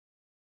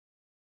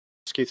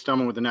It's Keith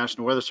Stillman with the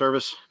National Weather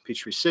Service,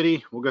 Peachtree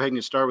City. We'll go ahead and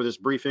get started with this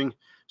briefing.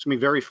 It's going to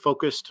be very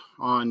focused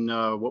on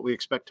what we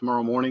expect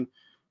tomorrow morning.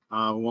 We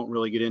won't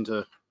really get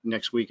into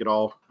next week at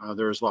all.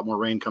 There's a lot more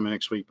rain coming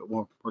next week, but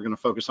we're going to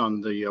focus on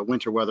the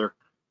winter weather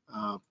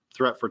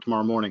threat for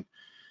tomorrow morning.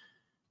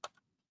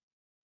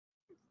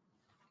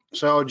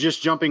 So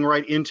just jumping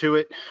right into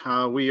it,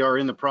 we are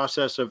in the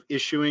process of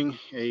issuing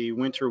a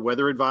winter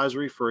weather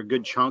advisory for a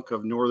good chunk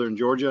of northern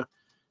Georgia.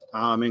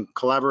 In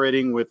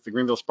collaborating with the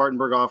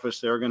Greenville-Spartanburg office,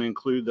 they're going to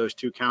include those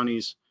two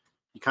counties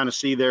you kind of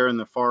see there in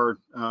the far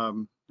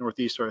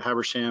northeast, or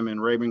Habersham and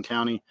Rabun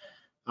County.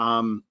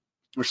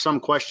 There's some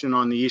question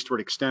on the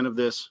eastward extent of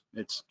this.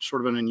 It's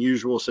sort of an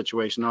unusual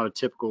situation, not a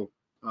typical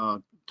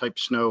type of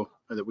snow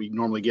that we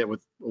normally get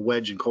with a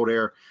wedge and cold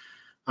air.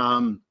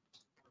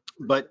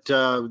 But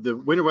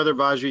the winter weather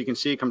advisory, you can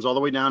see it comes all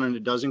the way down, and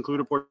it does include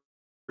a portion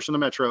of the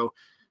metro,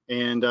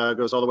 and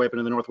goes all the way up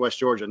into the northwest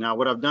Georgia. Now,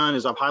 what I've done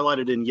is I've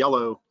highlighted in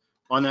yellow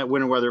on that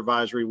winter weather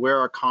advisory where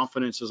our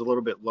confidence is a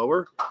little bit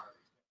lower,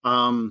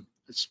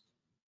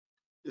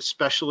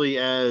 especially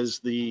as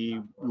the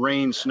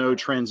rain-snow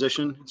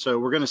transition. So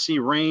we're going to see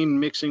rain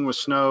mixing with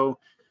snow,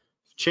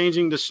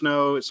 changing to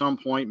snow at some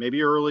point,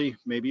 maybe early,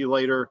 maybe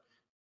later,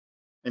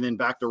 and then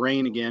back to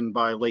rain again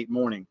by late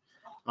morning.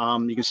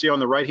 You can see on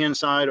the right-hand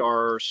side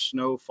are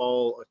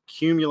snowfall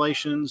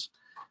accumulations,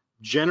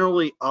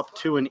 generally up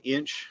to an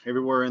inch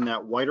everywhere in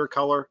that whiter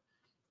color.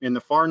 In the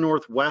far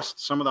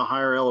northwest, some of the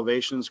higher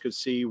elevations could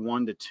see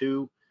 1 to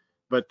 2,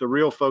 but the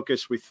real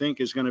focus we think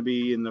is going to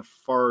be in the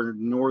far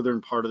northern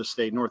part of the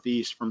state,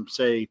 northeast, from,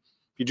 say, if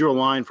you drew a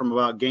line from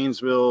about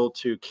Gainesville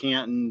to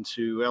Canton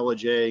to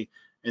Ellijay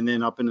and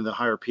then up into the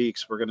higher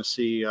peaks, we're going to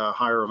see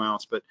higher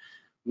amounts, but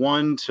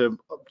 1 to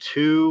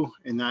 2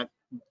 in that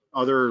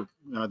other,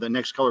 the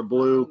next color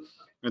blue,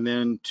 and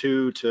then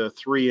 2 to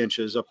 3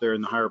 inches up there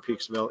in the higher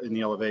peaks in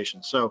the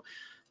elevation. So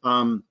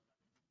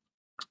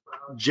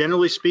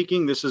generally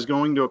speaking, this is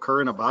going to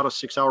occur in about a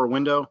 6-hour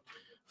window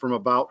from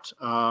about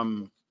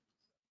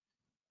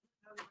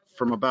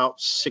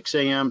 6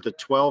 a.m. to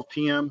 12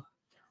 p.m.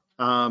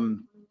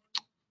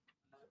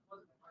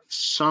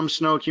 Some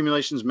snow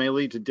accumulations may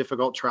lead to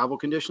difficult travel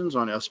conditions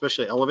on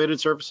especially elevated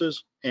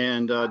surfaces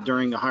and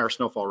during the higher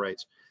snowfall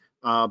rates.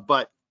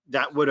 But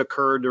that would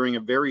occur during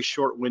a very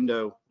short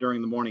window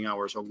during the morning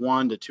hours, a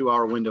 1 to 2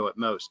 hour window at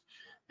most.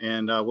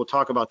 And we'll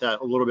talk about that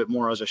a little bit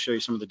more as I show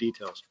you some of the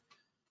details.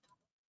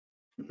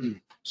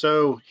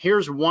 So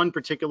here's one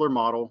particular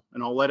model,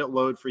 and I'll let it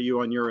load for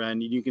you on your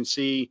end. You can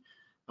see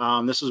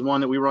this is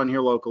one that we run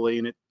here locally,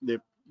 and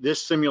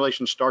this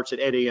simulation starts at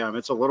 8 a.m.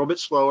 It's a little bit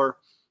slower,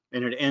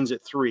 and it ends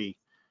at 3.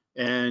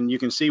 And you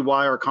can see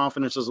why our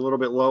confidence is a little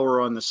bit lower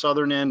on the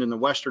southern end and the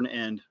western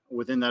end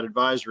within that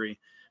advisory.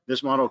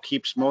 This model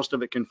keeps most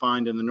of it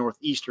confined in the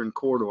northeastern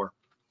corridor.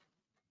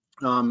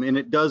 And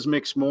it does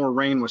mix more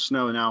rain with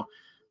snow. Now,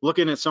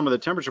 looking at some of the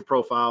temperature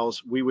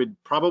profiles, we would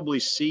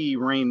probably see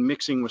rain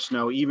mixing with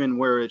snow even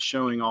where it's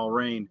showing all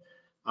rain,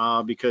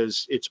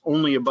 because it's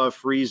only above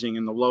freezing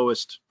in the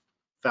lowest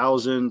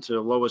 1,000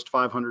 to lowest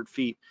 500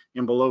 feet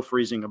and below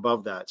freezing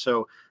above that.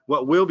 So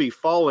what will be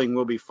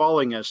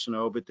falling as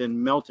snow, but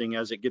then melting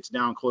as it gets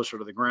down closer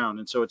to the ground.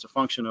 And so it's a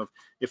function of,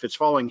 if it's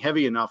falling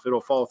heavy enough,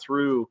 it'll fall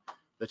through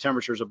the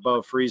temperatures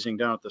above freezing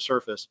down at the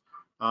surface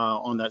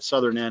on that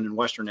southern end and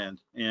western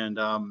end.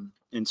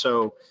 And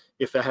so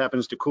if that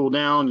happens to cool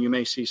down, you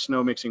may see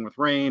snow mixing with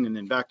rain and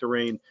then back to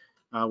rain.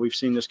 We've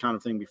seen this kind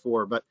of thing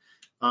before, but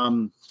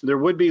there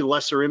would be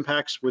lesser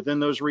impacts within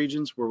those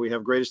regions where we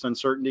have greatest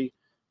uncertainty,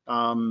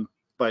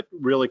 but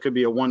really could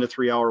be a 1 to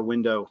 3 hour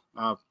window,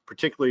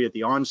 particularly at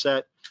the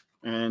onset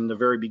and the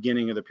very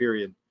beginning of the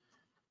period. I'm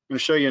going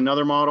to show you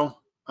another model.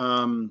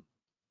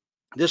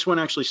 This one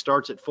actually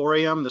starts at 4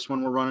 a.m. This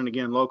one we're running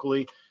again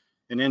locally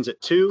and ends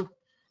at 2.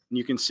 And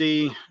you can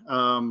see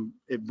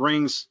it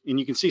brings, and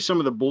you can see some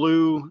of the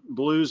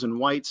blues and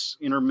whites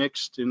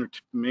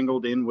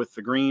intermingled in with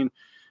the green.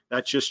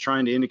 That's just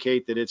trying to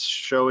indicate that it's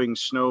showing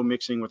snow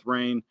mixing with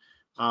rain,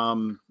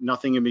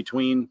 nothing in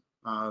between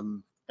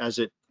as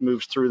it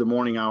moves through the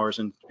morning hours.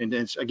 And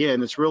it's,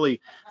 again, it's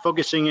really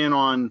focusing in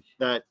on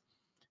that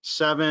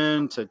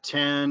 7 to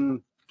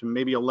 10 to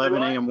maybe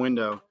 11 a.m.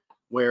 window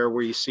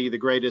where you see the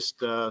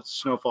greatest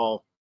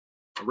snowfall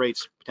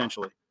rates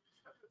potentially.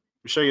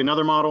 I'll show you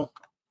another model.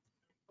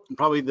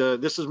 Probably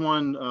this is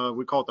one,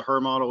 we call it the HER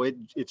model.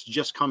 It's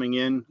just coming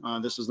in.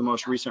 This is the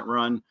most recent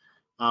run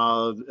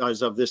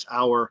as of this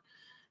hour.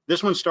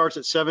 This one starts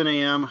at 7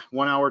 a.m.,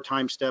 1 hour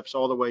time steps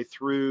all the way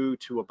through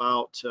to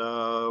about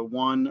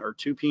 1 or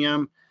 2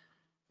 p.m.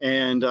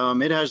 And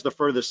it has the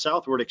furthest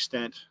southward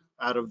extent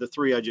out of the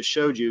 3 I just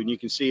showed you. And you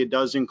can see it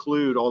does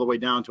include all the way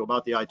down to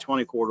about the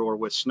I-20 corridor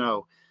with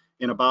snow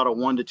in about a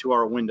 1 to 2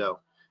 hour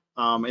window.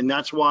 And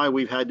that's why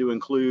we've had to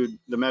include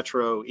the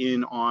metro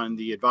in on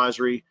the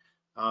advisory,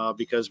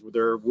 because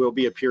there will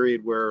be a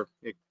period where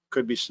it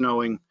could be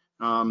snowing,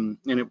 and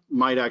it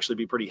might actually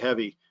be pretty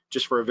heavy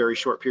just for a very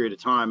short period of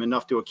time,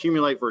 enough to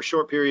accumulate for a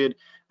short period,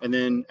 and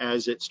then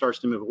as it starts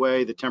to move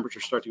away, the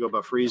temperatures start to go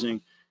above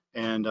freezing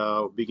and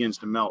begins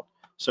to melt.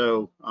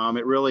 So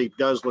it really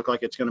does look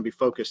like it's going to be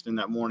focused in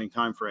that morning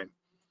time frame.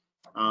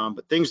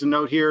 But things to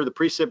note here, the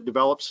precip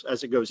develops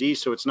as it goes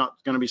east, so it's not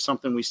going to be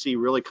something we see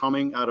really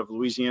coming out of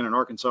Louisiana and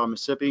Arkansas,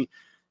 Mississippi.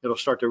 It'll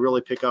start to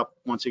really pick up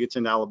once it gets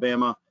into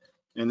Alabama,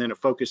 and then it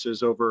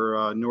focuses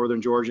over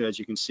northern Georgia, as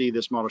you can see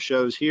this model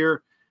shows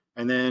here,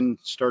 and then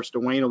starts to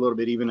wane a little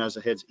bit even as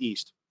it heads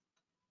east.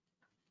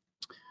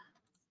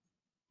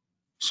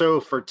 So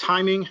for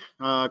timing,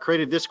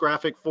 created this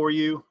graphic for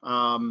you.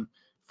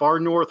 Far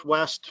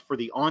northwest for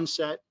the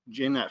onset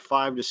in that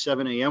 5 to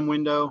 7 a.m.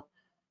 window,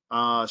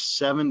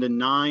 7 to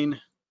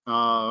 9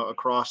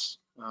 across,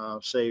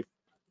 say,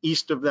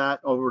 east of that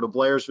over to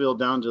Blairsville,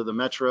 down to the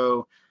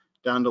metro,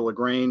 down to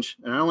LaGrange.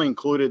 And I only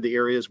included the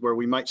areas where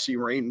we might see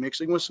rain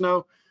mixing with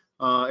snow.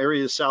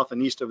 Areas south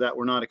and east of that,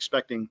 we're not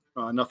expecting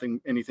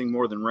anything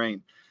more than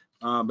rain.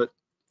 But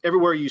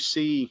everywhere you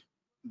see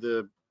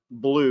the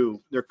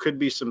blue, there could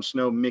be some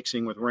snow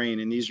mixing with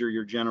rain, and these are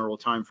your general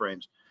time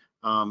frames.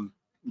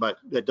 But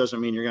that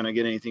doesn't mean you're going to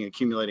get anything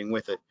accumulating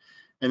with it.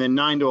 And then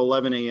 9 to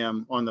 11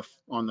 a.m.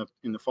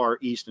 in the far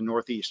east and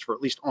northeast for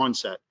at least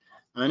onset.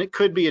 And it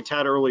could be a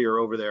tad earlier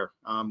over there.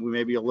 We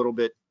may be a little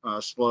bit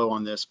slow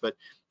on this, but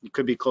it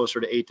could be closer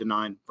to 8 to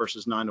 9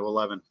 versus 9 to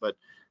 11. But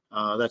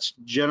that's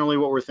generally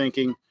what we're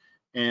thinking.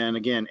 And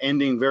again,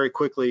 ending very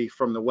quickly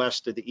from the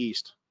west to the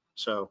east.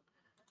 So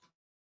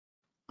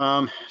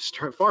as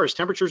far as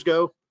temperatures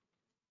go,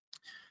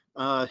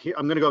 here,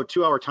 I'm going to go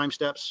 2-hour time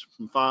steps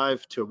from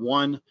 5 to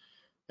 1.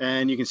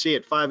 And you can see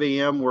at 5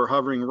 a.m. we're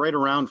hovering right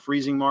around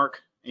freezing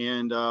mark.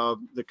 And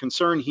the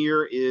concern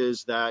here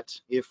is that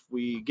if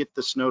we get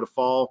the snow to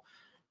fall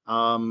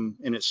and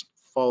it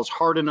falls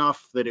hard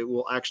enough that it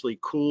will actually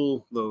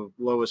cool the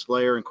lowest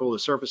layer and cool the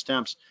surface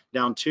temps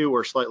down to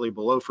or slightly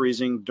below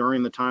freezing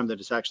during the time that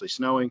it's actually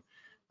snowing.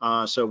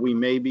 So we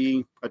may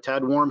be a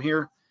tad warm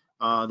here.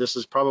 This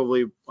is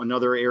probably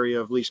another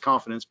area of least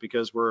confidence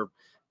because we're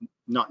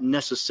not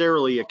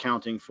necessarily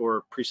accounting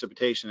for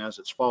precipitation as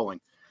it's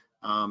falling.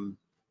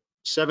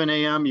 7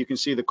 a.m. you can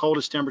see the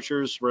coldest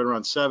temperatures right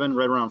around 7,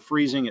 right around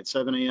freezing at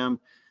 7 a.m.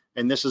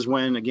 And this is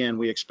when, again,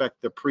 we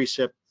expect the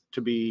precip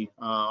to be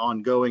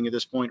ongoing at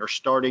this point or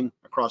starting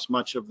across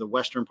much of the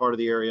western part of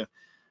the area.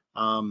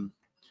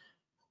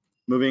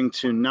 Moving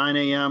to 9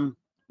 a.m.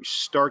 we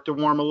start to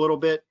warm a little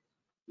bit.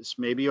 This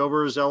may be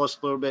overzealous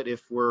a little bit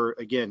if we're,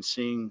 again,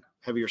 seeing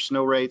heavier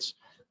snow rates.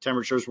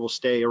 Temperatures will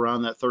stay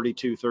around that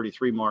 32,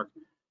 33 mark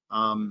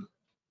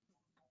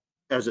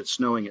as it's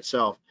snowing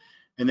itself.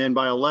 And then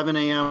by 11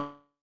 a.m.,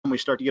 we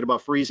start to get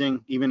above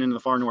freezing, even in the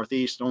far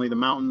northeast. Only the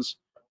mountains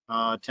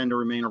tend to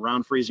remain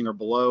around freezing or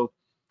below.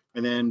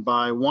 And then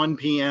by 1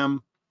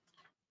 p.m.,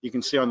 you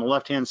can see on the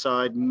left-hand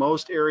side,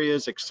 most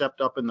areas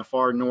except up in the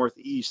far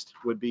northeast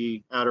would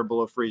be at or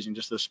below freezing,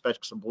 just those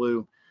specks of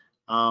blue,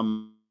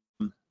 and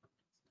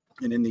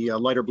in the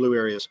lighter blue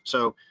areas.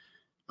 So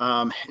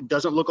it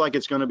doesn't look like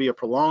it's going to be a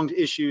prolonged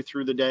issue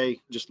through the day. It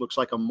just looks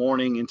like a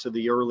morning into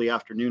the early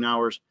afternoon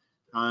hours,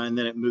 and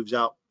then it moves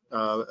out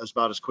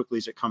about as quickly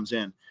as it comes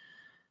in.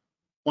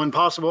 One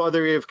possible other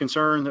area of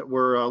concern that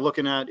we're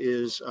looking at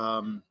is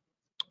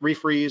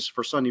refreeze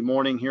for Sunday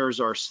morning. Here's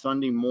our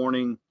Sunday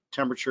morning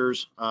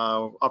temperatures,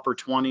 upper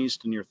 20s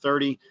to near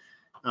 30.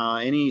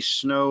 Any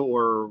snow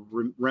or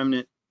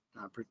remnant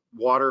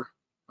water,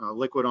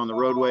 liquid on the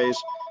roadways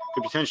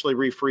could potentially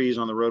refreeze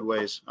on the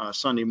roadways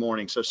Sunday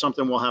morning. So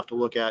something we'll have to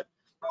look at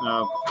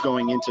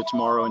going into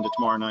tomorrow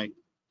night.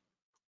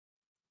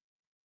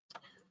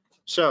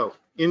 So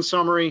in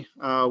summary,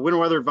 winter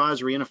weather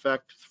advisory in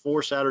effect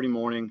for Saturday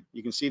morning.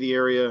 You can see the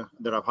area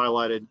that I've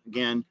highlighted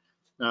again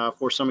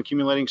for some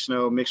accumulating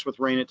snow mixed with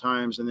rain at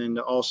times, and then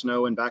all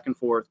snow and back and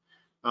forth.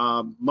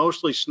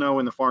 Mostly snow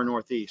in the far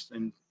northeast,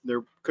 and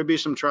there could be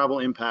some travel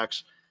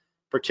impacts,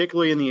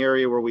 particularly in the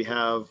area where we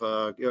have,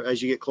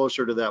 as you get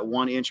closer to that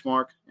 1-inch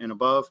mark and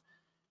above,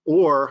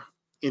 or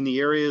in the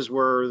areas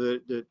where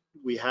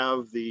we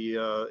have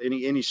the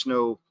any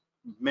snow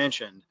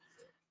mentioned.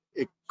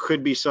 It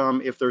could be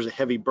some if there's a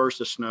heavy burst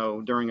of snow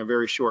during a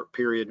very short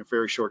period, a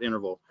very short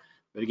interval.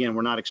 But again,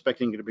 we're not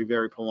expecting it to be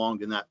very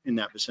prolonged in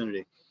that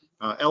vicinity.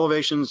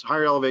 Elevations,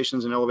 higher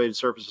elevations and elevated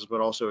surfaces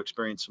would also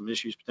experience some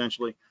issues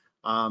potentially.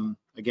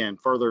 Again,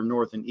 further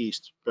north and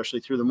east, especially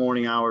through the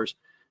morning hours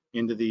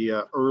into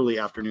the early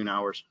afternoon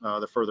hours,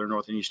 the further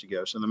north and east you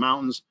go. So the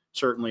mountains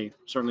certainly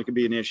could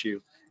be an issue.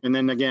 And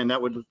then again,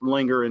 that would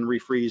linger and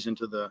refreeze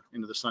into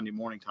the Sunday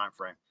morning time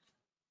frame.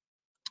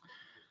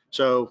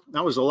 So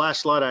that was the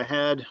last slide I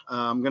had.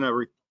 I'm going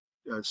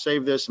to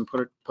save this and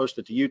post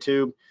it to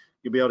YouTube.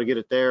 You'll be able to get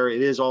it there.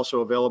 It is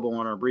also available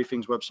on our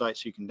briefings website,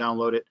 so you can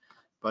download it.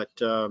 But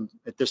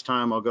at this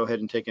time, I'll go ahead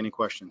and take any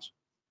questions.